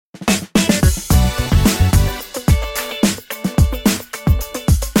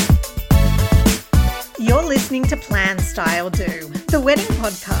listening to Plan, Style, Do, the wedding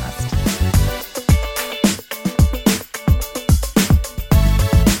podcast.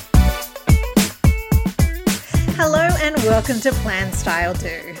 Hello and welcome to Plan, Style,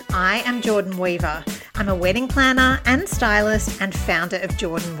 Do. I am Jordan Weaver. I'm a wedding planner and stylist and founder of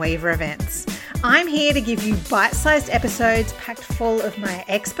Jordan Weaver Events. I'm here to give you bite-sized episodes packed full of my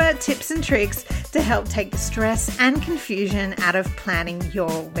expert tips and tricks to help take the stress and confusion out of planning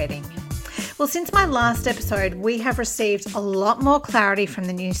your wedding. Well, since my last episode, we have received a lot more clarity from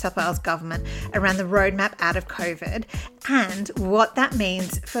the New South Wales government around the roadmap out of COVID and what that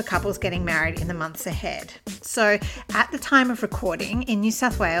means for couples getting married in the months ahead. So at the time of recording in New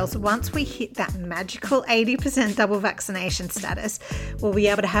South Wales, once we hit that magical 80% double vaccination status, we'll be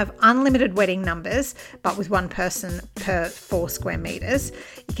able to have unlimited wedding numbers, but with one person per 4 square metres.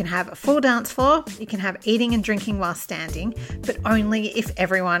 You can have a full dance floor, you can have eating and drinking while standing, but only if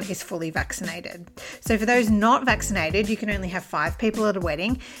everyone is fully vaccinated. So for those not vaccinated, you can only have 5 people at a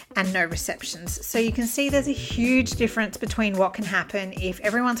wedding and no receptions. So you can see there's a huge difference between what can happen if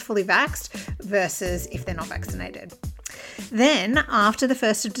everyone's fully vaxxed versus if they're not vaccinated. Then, after the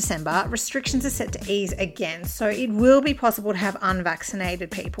 1st of December, restrictions are set to ease again, so it will be possible to have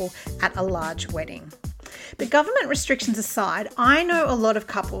unvaccinated people at a large wedding. But government restrictions aside, I know a lot of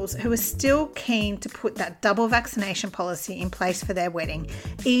couples who are still keen to put that double vaccination policy in place for their wedding,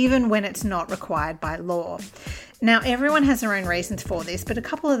 even when it's not required by law. Now, everyone has their own reasons for this, but a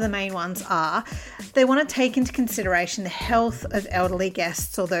couple of the main ones are they want to take into consideration the health of elderly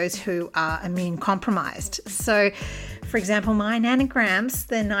guests or those who are immune compromised. So, for example, my nanograms,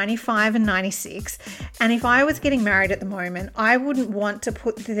 they're 95 and 96, and if I was getting married at the moment, I wouldn't want to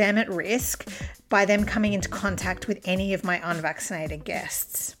put them at risk by them coming into contact with any of my unvaccinated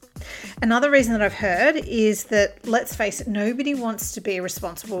guests. Another reason that I've heard is that, let's face it, nobody wants to be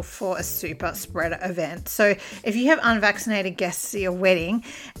responsible for a super spreader event. So if you have unvaccinated guests at your wedding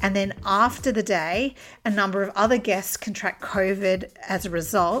and then after the day, a number of other guests contract COVID as a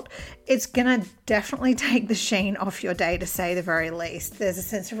result, it's going to definitely take the sheen off your day, to say the very least. There's a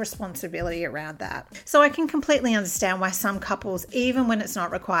sense of responsibility around that. So I can completely understand why some couples, even when it's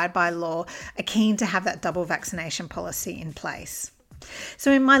not required by law, are keen to have that double vaccination policy in place.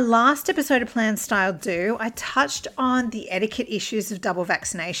 So in my last episode of Plan, Style, Do, I touched on the etiquette issues of double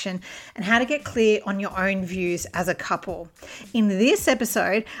vaccination and how to get clear on your own views as a couple. In this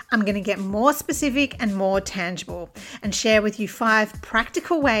episode, I'm going to get more specific and more tangible and share with you 5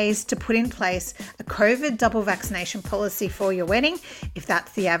 practical ways to put in place a COVID double vaccination policy for your wedding, if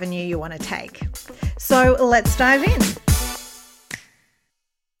that's the avenue you want to take. So let's dive in.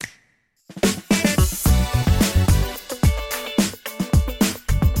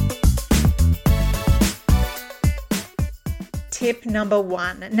 Tip number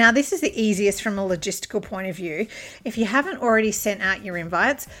 1. Now, this is the easiest from a logistical point of view. If you haven't already sent out your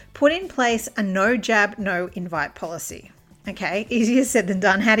invites, put in place a no jab, no invite policy. Okay, easier said than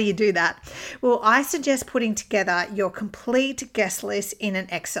done. How do you do that? Well, I suggest putting together your complete guest list in an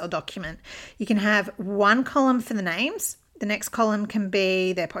Excel document. You can have one column for the names. The next column can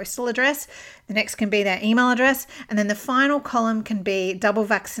be their postal address. The next can be their email address. And then the final column can be double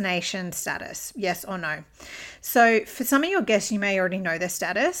vaccination status, yes or no. So for some of your guests, you may already know their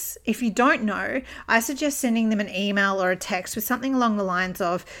status. If you don't know, I suggest sending them an email or a text with something along the lines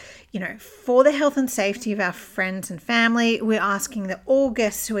of, for the health and safety of our friends and family, we're asking that all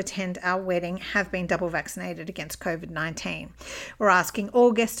guests who attend our wedding have been double vaccinated against COVID-19. We're asking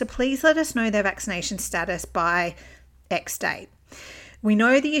all guests to please let us know their vaccination status by X date. We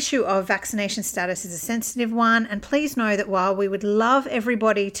know the issue of vaccination status is a sensitive one, and please know that while we would love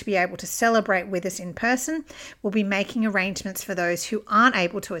everybody to be able to celebrate with us in person, we'll be making arrangements for those who aren't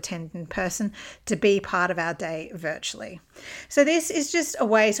able to attend in person to be part of our day virtually. So this is just a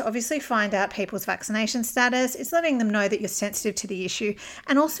way to obviously find out people's vaccination status. It's letting them know that you're sensitive to the issue,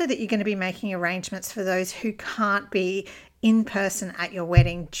 and also that you're going to be making arrangements for those who can't be in person at your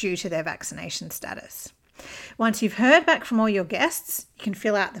wedding due to their vaccination status. Once you've heard back from all your guests, you can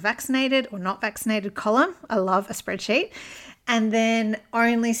fill out the vaccinated or not vaccinated column. I love a spreadsheet. And then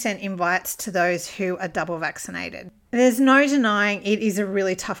only send invites to those who are double vaccinated. There's no denying it is a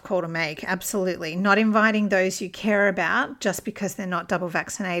really tough call to make. Absolutely. Not inviting those you care about just because they're not double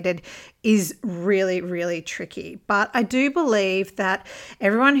vaccinated is really, really tricky. But I do believe that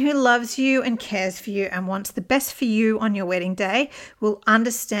everyone who loves you and cares for you and wants the best for you on your wedding day will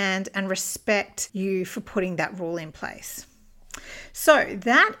understand and respect you for putting that rule in place. So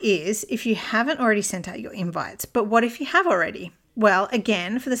that is if you haven't already sent out your invites. But what if you have already? Well,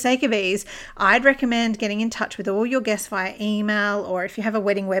 again, for the sake of ease, I'd recommend getting in touch with all your guests via email, or if you have a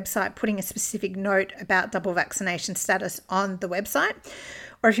wedding website, putting a specific note about double vaccination status on the website.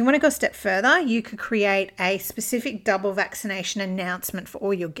 Or if you want to go a step further, you could create a specific double vaccination announcement for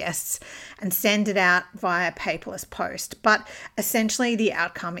all your guests and send it out via paperless post. But essentially the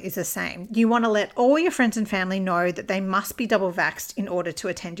outcome is the same. You want to let all your friends and family know that they must be double vaxxed in order to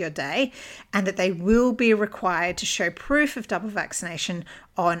attend your day, and that they will be required to show proof of double vaccination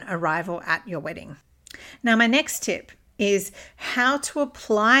on arrival at your wedding. Now, my next tip is how to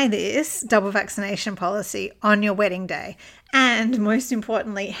apply this double vaccination policy on your wedding day. And most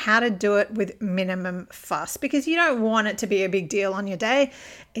importantly, how to do it with minimum fuss, because you don't want it to be a big deal on your day.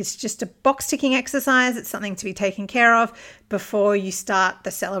 It's just a box ticking exercise. It's something to be taken care of before you start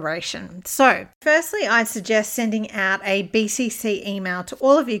the celebration. So firstly, I'd suggest sending out a BCC email to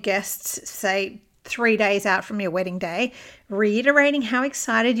all of your guests, say 3 days out from your wedding day, reiterating how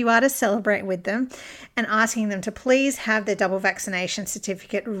excited you are to celebrate with them and asking them to please have their double vaccination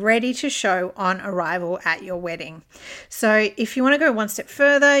certificate ready to show on arrival at your wedding. So if you want to go one step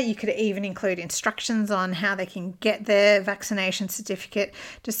further, you could even include instructions on how they can get their vaccination certificate,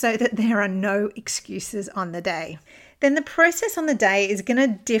 just so that there are no excuses on the day. Then the process on the day is going to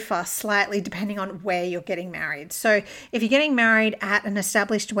differ slightly depending on where you're getting married. So if you're getting married at an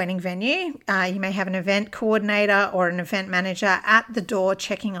established wedding venue, you may have an event coordinator or an event manager at the door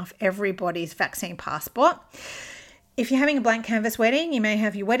checking off everybody's vaccine passport. If you're having a blank canvas wedding, you may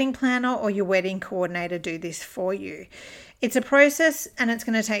have your wedding planner or your wedding coordinator do this for you. It's a process and it's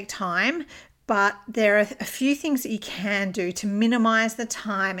going to take time, but there are a few things that you can do to minimize the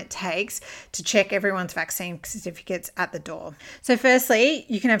time it takes to check everyone's vaccine certificates at the door. So firstly,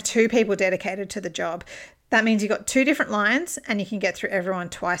 you can have 2 people dedicated to the job. That means you've got 2 different lines and you can get through everyone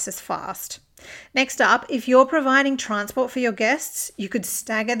twice as fast. Next up, if you're providing transport for your guests, you could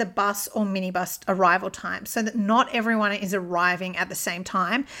stagger the bus or minibus arrival time so that not everyone is arriving at the same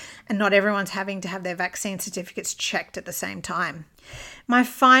time and not everyone's having to have their vaccine certificates checked at the same time. My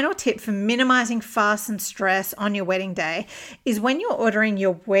final tip for minimizing fuss and stress on your wedding day is when you're ordering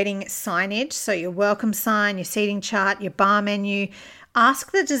your wedding signage, so your welcome sign, your seating chart, your bar menu,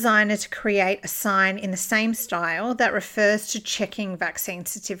 ask the designer to create a sign in the same style that refers to checking vaccine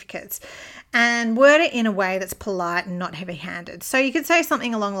certificates, and word it in a way that's polite and not heavy-handed. So you could say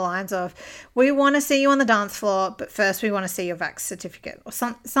something along the lines of, we want to see you on the dance floor, but first we want to see your vax certificate, or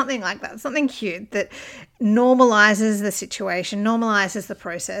something like that, something cute that normalizes the situation, normalizes the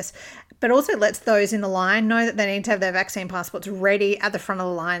process, but also lets those in the line know that they need to have their vaccine passports ready at the front of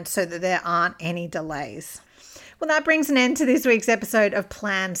the line so that there aren't any delays. Well, that brings an end to this week's episode of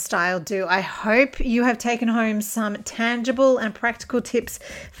Plan, Style, Do. I hope you have taken home some tangible and practical tips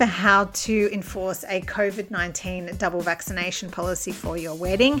for how to enforce a COVID-19 double vaccination policy for your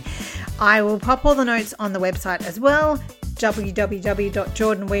wedding. I will pop all the notes on the website as well,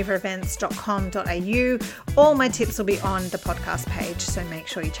 www.jordanweaverevents.com.au. All my tips will be on the podcast page, so make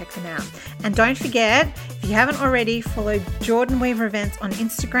sure you check them out. And don't forget, if you haven't already, follow Jordan Weaver Events on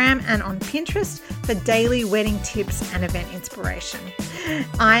Instagram and on Pinterest for daily wedding tips and event inspiration.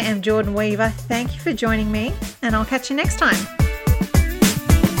 I am Jordan Weaver. Thank you for joining me, and I'll catch you next time.